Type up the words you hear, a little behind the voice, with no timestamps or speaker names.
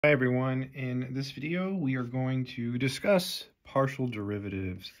Hi everyone, in this video we are going to discuss partial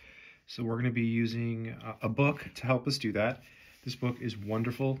derivatives. So we're going to be using a book to help us do that. This book is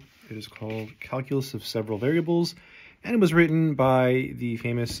wonderful. It is called Calculus of Several Variables, and it was written by the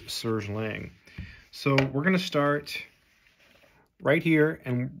famous Serge Lang. So we're going to start right here,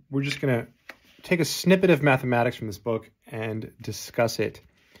 and we're just going to take a snippet of mathematics from this book and discuss it.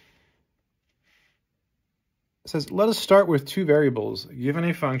 It says, let us start with two variables. Given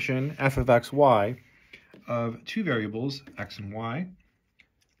a function, f of x, y, of two variables, x and y,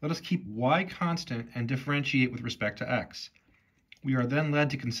 let us keep y constant and differentiate with respect to x. We are then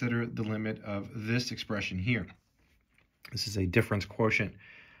led to consider the limit of this expression here. This is a difference quotient.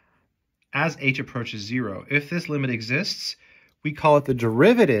 As h approaches 0, if this limit exists, we call it the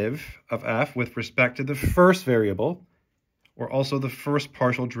derivative of f with respect to the first variable, or also the first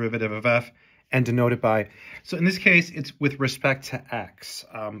partial derivative of f, and denote it by, so in this case, it's with respect to x,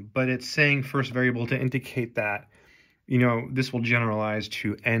 but it's saying first variable to indicate that, this will generalize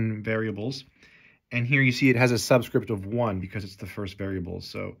to n variables. And here you see it has a subscript of 1 because it's the first variable.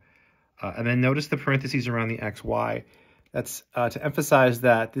 So, and then notice the parentheses around the x, y. That's to emphasize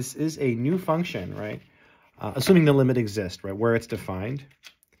that this is a new function, right? Assuming the limit exists, right, where it's defined.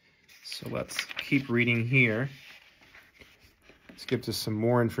 So let's keep reading here. This gives us some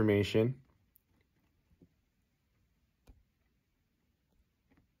more information.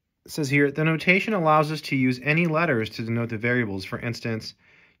 It says here, the notation allows us to use any letters to denote the variables. For instance,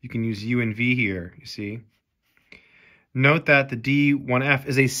 you can use u and v here, you see. Note that the d1f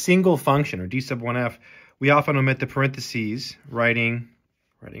is a single function, or d sub 1f. We often omit the parentheses, writing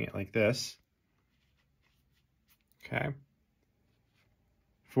it like this. Okay.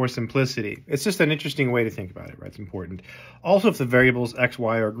 For simplicity. It's just an interesting way to think about it, right? It's important. Also, if the variables x,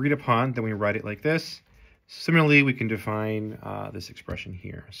 y are agreed upon, then we write it like this. Similarly, we can define this expression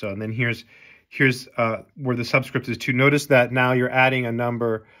here. So, and then here's where the subscript is 2. Notice that now you're adding a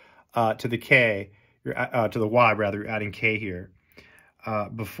number to the k, to the y rather. You're adding k here.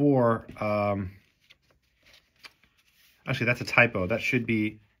 Before, actually, that's a typo. That should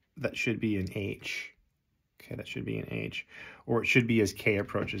be an h. Okay, that should be an h, or it should be as k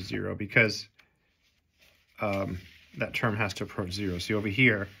approaches 0 because that term has to approach 0. See over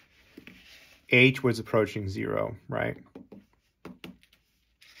here, h was approaching 0, right?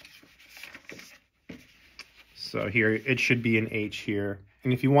 So here, it should be an h here.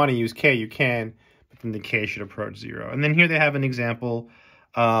 And if you want to use k, you can, but then the k should approach 0. And then here they have an example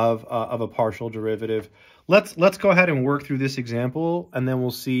of a partial derivative. Let's go ahead and work through this example, and then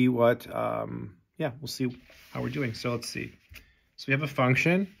we'll see what, we'll see how we're doing. So let's see. So we have a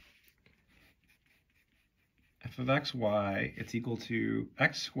function, f of x, y, it's equal to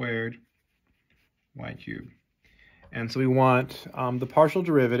x squared y cubed. And so we want the partial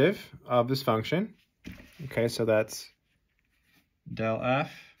derivative of this function. Okay, so that's del f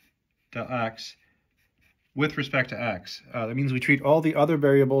del x with respect to x. That means we treat all the other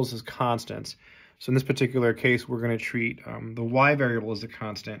variables as constants. So in this particular case, we're going to treat the y variable as a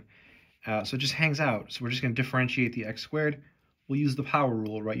constant. So it just hangs out. So we're just going to differentiate the x squared. We'll use the power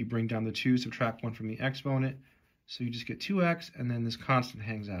rule, right? You bring down the 2, subtract 1 from the exponent. So you just get 2x, and then this constant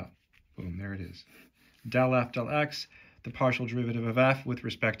hangs out. Boom, there it is. Del f del x, the partial derivative of f with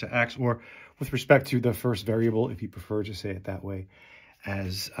respect to x, or with respect to the first variable, if you prefer to say it that way,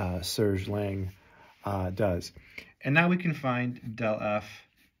 as Serge Lang does. And now we can find del f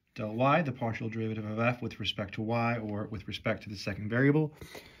del y, the partial derivative of f with respect to y, or with respect to the second variable.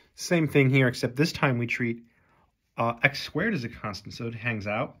 Same thing here, except this time we treat x squared as a constant, so it hangs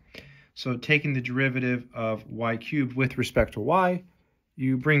out. So taking the derivative of y cubed with respect to y,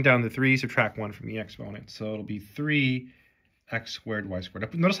 you bring down the 3, subtract 1 from the exponent. So it'll be 3x squared y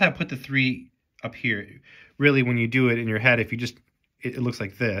squared. Notice how I put the 3 up here. Really, when you do it in your head, if you just, it looks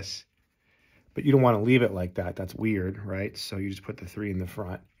like this. But you don't want to leave it like that. That's weird, right? So you just put the 3 in the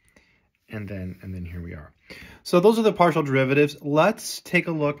front. And then here we are. So those are the partial derivatives. Let's take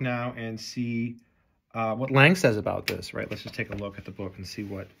a look now and see what Lang says about this, right? Let's just take a look at the book and see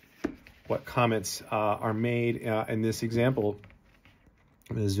what comments are made in this example.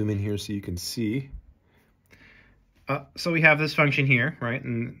 I'm going to zoom in here so you can see. So we have this function here, right?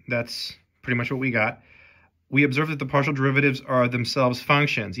 And that's pretty much what we got. We observe that the partial derivatives are themselves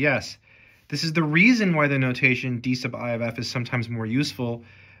functions. Yes, this is the reason why the notation d sub I of f is sometimes more useful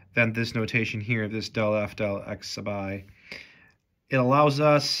than this notation here, this del f del x sub I. It allows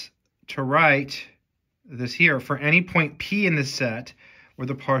us to write this here for any point P in this set where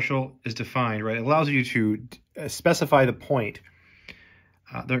the partial is defined, right? It allows you to specify the point.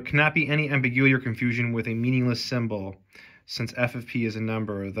 There cannot be any ambiguity or confusion with a meaningless symbol. since f of p is a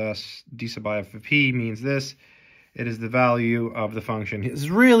number, thus d sub I f of p means this. It is the value of the function. He's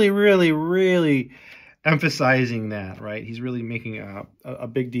really, really, really emphasizing that, right? He's really making a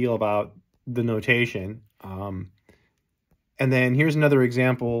big deal about the notation. And then here's another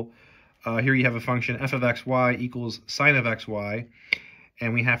example. Here you have a function f of xy equals sine of xy.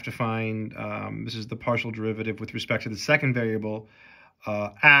 And we have to find, this is the partial derivative with respect to the second variable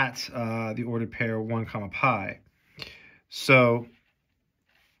at the ordered pair 1 comma pi. So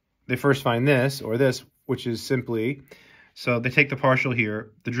they first find this, or this, which is simply, so they take the partial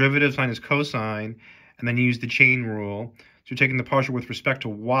here, the derivative sign is cosine, and then you use the chain rule. So you're taking the partial with respect to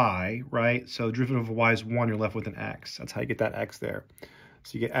y, right? So the derivative of y is 1, you're left with an x. That's how you get that x there.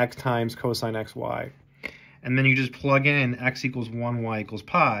 So you get x times cosine xy. And then you just plug in x equals 1, y equals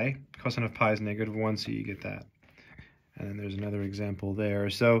pi. Cosine of pi is -1, so you get that. And then there's another example there.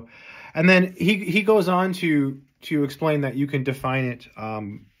 So, and then he goes on to explain that you can define it,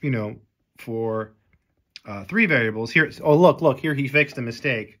 you know, for 3 variables. Here, oh look, here he fixed a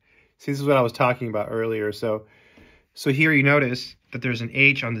mistake. See, this is what I was talking about earlier. So here you notice that there's an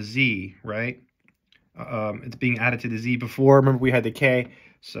h on the z, right? It's being added to the z before. Remember, we had the k.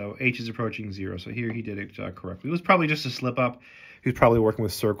 So h is approaching 0. So here he did it correctly. It was probably just a slip up. He was probably working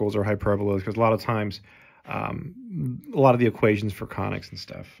with circles or hyperbolas, because a lot of times, a lot of the equations for conics and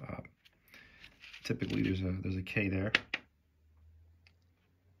stuff, typically there's a k there.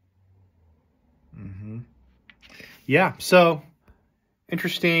 Yeah, so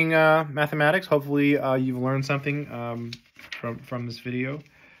interesting mathematics. Hopefully you've learned something from this video.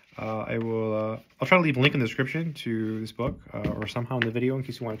 I'll try to leave a link in the description to this book or somehow in the video in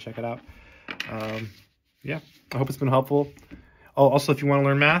case you want to check it out. Yeah, I hope it's been helpful. Oh, also, if you want to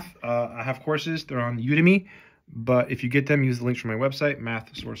learn math, I have courses. They're on Udemy, but if you get them, use the links from my website,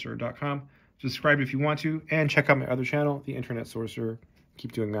 mathsorcerer.com. Subscribe if you want to, and check out my other channel, The Internet Sorcerer.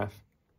 Keep doing math.